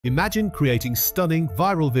Imagine creating stunning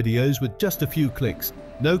viral videos with just a few clicks.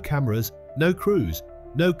 No cameras, no crews,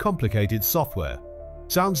 no complicated software.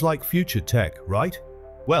 Sounds like future tech, right?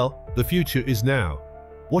 Well, the future is now.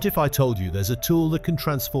 What if I told you there's a tool that can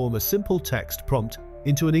transform a simple text prompt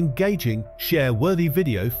into an engaging, share-worthy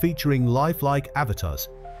video featuring lifelike avatars?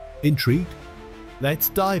 Intrigued? Let's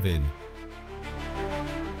dive in.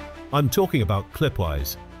 I'm talking about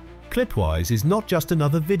Clipwise. Clipwise is not just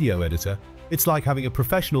another video editor. It's like having a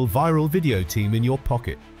professional viral video team in your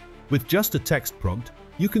pocket. With just a text prompt,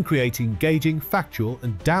 you can create engaging, factual,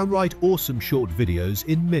 and downright awesome short videos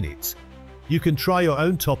in minutes. You can try your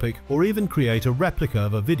own topic or even create a replica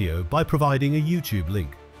of a video by providing a YouTube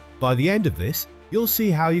link. By the end of this, you'll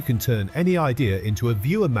see how you can turn any idea into a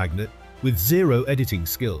viewer magnet with zero editing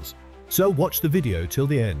skills. So watch the video till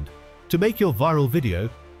the end. To make your viral video,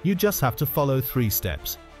 you just have to follow 3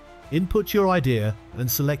 steps. Input your idea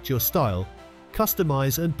and select your style,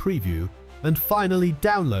 customize and preview, and finally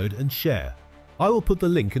download and share. I will put the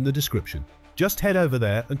link in the description. Just head over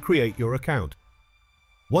there and create your account.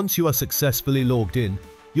 Once you are successfully logged in,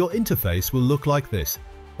 your interface will look like this.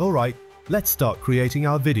 Alright, let's start creating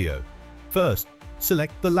our video. First,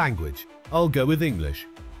 select the language. I'll go with English.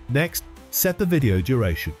 Next, set the video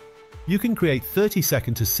duration. You can create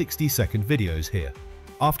 30-second to 60-second videos here.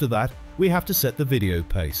 After that, we have to set the video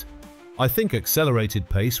pace. I think accelerated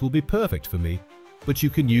pace will be perfect for me, but you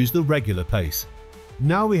can use the regular pace.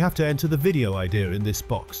 Now we have to enter the video idea in this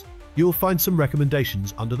box. You'll find some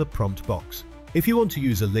recommendations under the prompt box. If you want to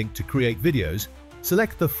use a link to create videos,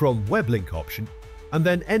 select the From Web Link option and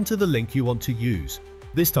then enter the link you want to use.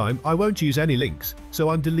 This time I won't use any links, so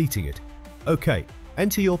I'm deleting it. Okay,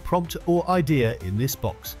 enter your prompt or idea in this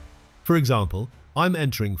box. For example, I'm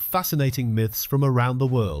entering fascinating myths from around the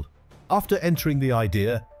world. After entering the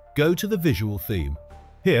idea, go to the visual theme.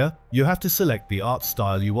 Here, you have to select the art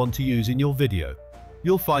style you want to use in your video.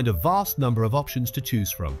 You'll find a vast number of options to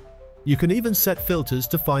choose from. You can even set filters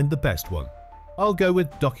to find the best one. I'll go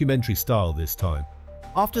with documentary style this time.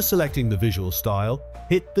 After selecting the visual style,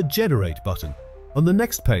 hit the Generate button. On the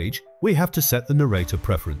next page, we have to set the narrator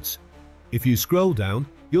preference. If you scroll down,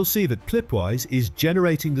 you'll see that Clipwise is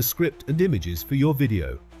generating the script and images for your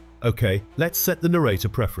video. Okay, let's set the narrator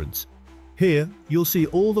preference. Here, you'll see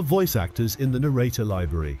all the voice actors in the narrator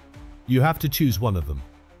library. You have to choose one of them.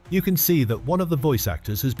 You can see that one of the voice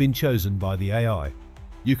actors has been chosen by the AI.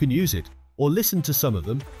 You can use it, or listen to some of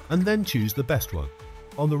them, and then choose the best one.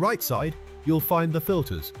 On the right side, you'll find the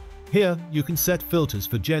filters. Here, you can set filters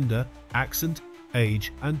for gender, accent,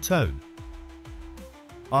 age, and tone.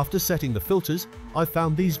 After setting the filters, I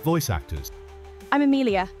found these voice actors. I'm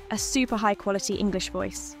Amelia, a super high-quality English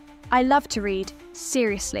voice. I love to read,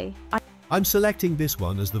 seriously. I'm selecting this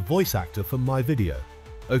one as the voice actor for my video.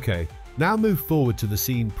 Okay, now move forward to the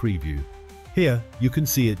scene preview. Here, you can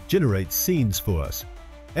see it generates scenes for us.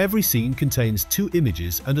 Every scene contains 2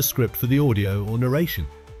 images and a script for the audio or narration.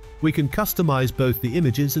 We can customize both the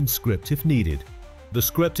images and script if needed. The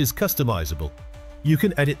script is customizable. You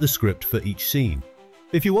can edit the script for each scene.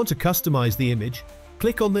 If you want to customize the image,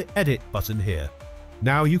 click on the Edit button here.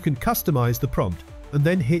 Now you can customize the prompt and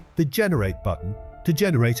then hit the Generate button to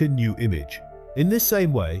generate a new image. In this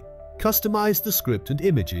same way, customize the script and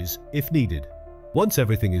images if needed. Once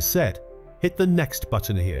everything is set, hit the Next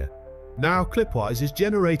button here. Now Clipwise is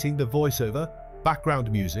generating the voiceover,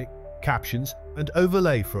 background music, captions, and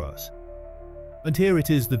overlay for us. And here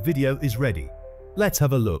it is, the video is ready. Let's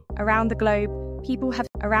have a look. Around the globe,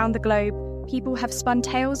 people have spun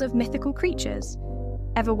tales of mythical creatures.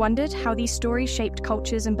 Ever wondered how these stories shaped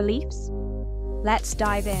cultures and beliefs? Let's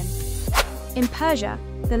dive in. In Persia,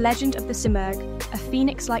 the legend of the Simurgh, a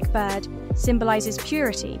phoenix-like bird, symbolizes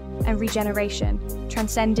purity and regeneration,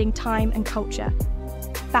 transcending time and culture.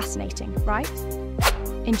 Fascinating, right?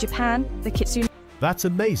 In Japan, the kitsune... That's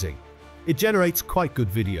amazing. It generates quite good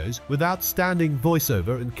videos with outstanding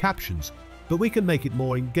voiceover and captions, but we can make it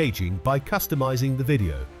more engaging by customizing the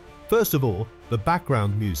video. First of all, the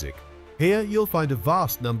background music. Here you'll find a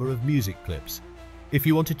vast number of music clips. If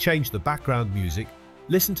you want to change the background music,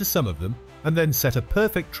 listen to some of them and then set a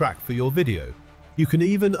perfect track for your video. You can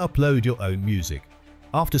even upload your own music.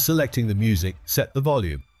 After selecting the music, set the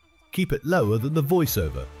volume. Keep it lower than the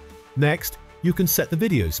voiceover. Next, you can set the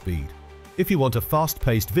video speed. If you want a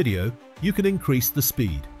fast-paced video, you can increase the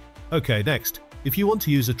speed. Okay, next, if you want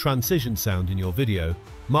to use a transition sound in your video,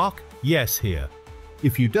 mark Yes here.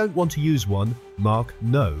 If you don't want to use one, mark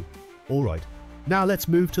No. Alright, now let's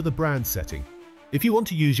move to the brand setting. If you want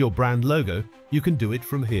to use your brand logo, you can do it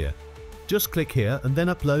from here. Just click here and then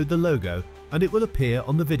upload the logo and it will appear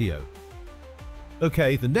on the video.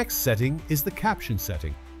 Okay, the next setting is the caption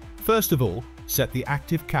setting. First of all, set the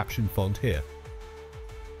active caption font here.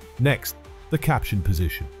 Next, the caption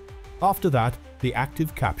position. After that, the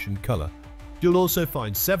active caption color. You'll also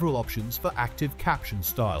find several options for active caption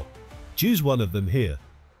style. Choose one of them here.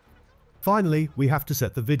 Finally, we have to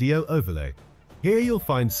set the video overlay. Here you'll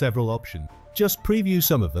find several options. Just preview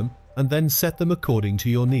some of them and then set them according to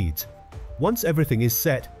your needs. Once everything is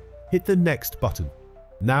set, hit the Next button.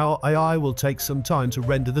 Now AI will take some time to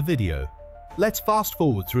render the video. Let's fast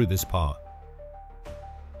forward through this part.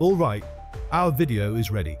 Alright, our video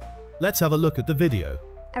is ready. Let's have a look at the video.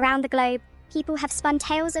 Around the globe, people have spun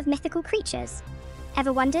tales of mythical creatures.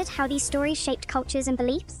 Ever wondered how these stories shaped cultures and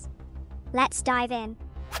beliefs? Let's dive in.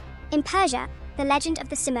 In Persia, the legend of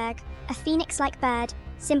the Simurgh, a phoenix-like bird,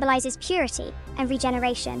 symbolizes purity and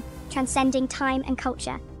regeneration, transcending time and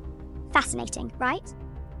culture. Fascinating, right?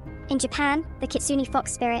 In Japan, the kitsune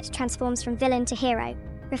fox spirit transforms from villain to hero,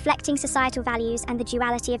 reflecting societal values and the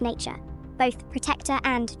duality of nature, both protector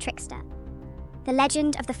and trickster. The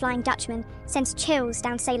legend of the Flying Dutchman sends chills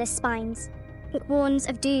down sailors' spines. It warns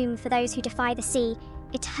of doom for those who defy the sea,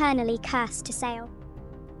 eternally cursed to sail.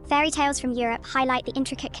 Fairy tales from Europe highlight the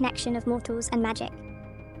intricate connection of mortals and magic.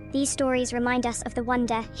 These stories remind us of the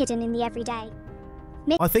wonder hidden in the everyday.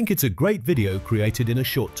 I think it's a great video created in a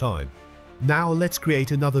short time. Now let's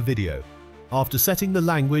create another video. After setting the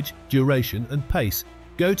language, duration and pace,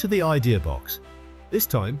 go to the idea box. This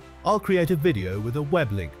time, I'll create a video with a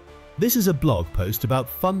web link. This is a blog post about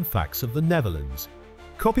fun facts of the Netherlands.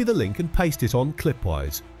 Copy the link and paste it on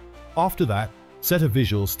Clipwise. After that, set a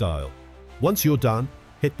visual style. Once you're done,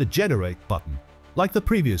 hit the Generate button. Like the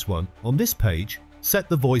previous one, on this page, set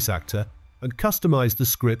the voice actor and customize the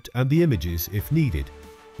script and the images if needed.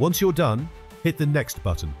 Once you're done, hit the Next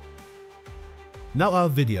button. Now our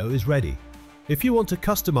video is ready. If you want to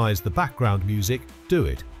customize the background music, do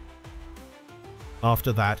it.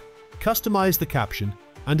 After that, customize the caption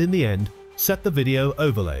and in the end, set the video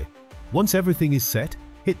overlay. Once everything is set,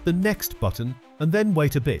 hit the Next button and then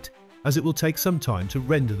wait a bit, as it will take some time to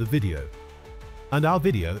render the video. And our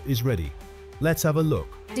video is ready. Let's have a look.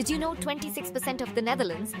 Did you know 26% of the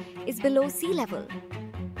Netherlands is below sea level?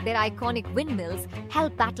 Their iconic windmills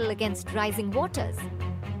help battle against rising waters.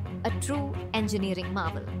 A true engineering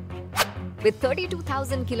marvel. With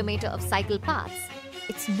 32,000 kilometers of cycle paths,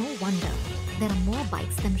 it's no wonder there are more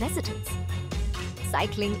bikes than residents.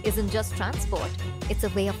 Cycling isn't just transport, it's a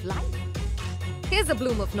way of life. Here's a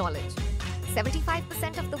bloom of knowledge.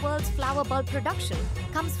 75% of the world's flower bulb production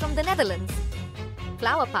comes from the Netherlands.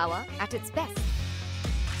 Flower power at its best.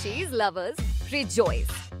 Cheese lovers, rejoice!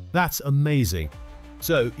 That's amazing.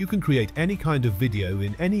 So you can create any kind of video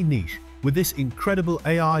in any niche with this incredible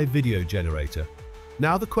AI video generator.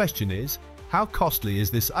 Now the question is, how costly is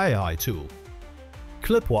this AI tool?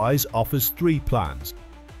 Clipwise offers 3 plans.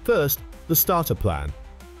 First, the starter plan.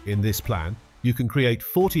 In this plan, you can create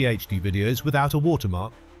 40 HD videos without a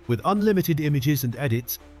watermark, with unlimited images and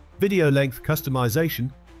edits, video length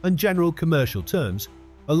customization, and general commercial terms,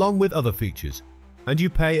 along with other features, and you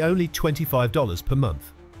pay only $25 per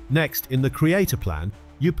month. Next, in the Creator plan,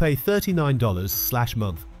 you pay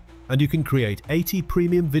 $39/month, and you can create 80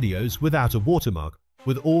 premium videos without a watermark,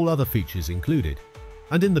 with all other features included.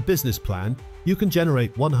 And in the Business plan, you can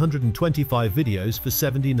generate 125 videos for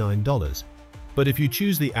 $79. But if you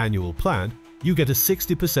choose the annual plan, you get a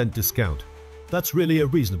 60% discount. That's really a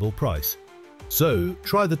reasonable price. So,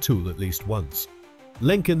 try the tool at least once.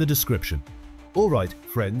 Link in the description. Alright,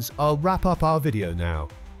 friends, I'll wrap up our video now.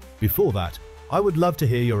 Before that, I would love to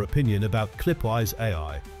hear your opinion about Clipwise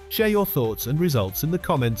AI. Share your thoughts and results in the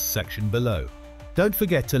comments section below. Don't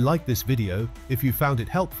forget to like this video if you found it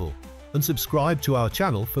helpful, and subscribe to our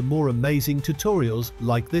channel for more amazing tutorials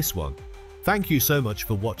like this one. Thank you so much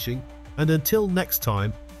for watching, and until next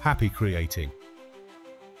time, happy creating!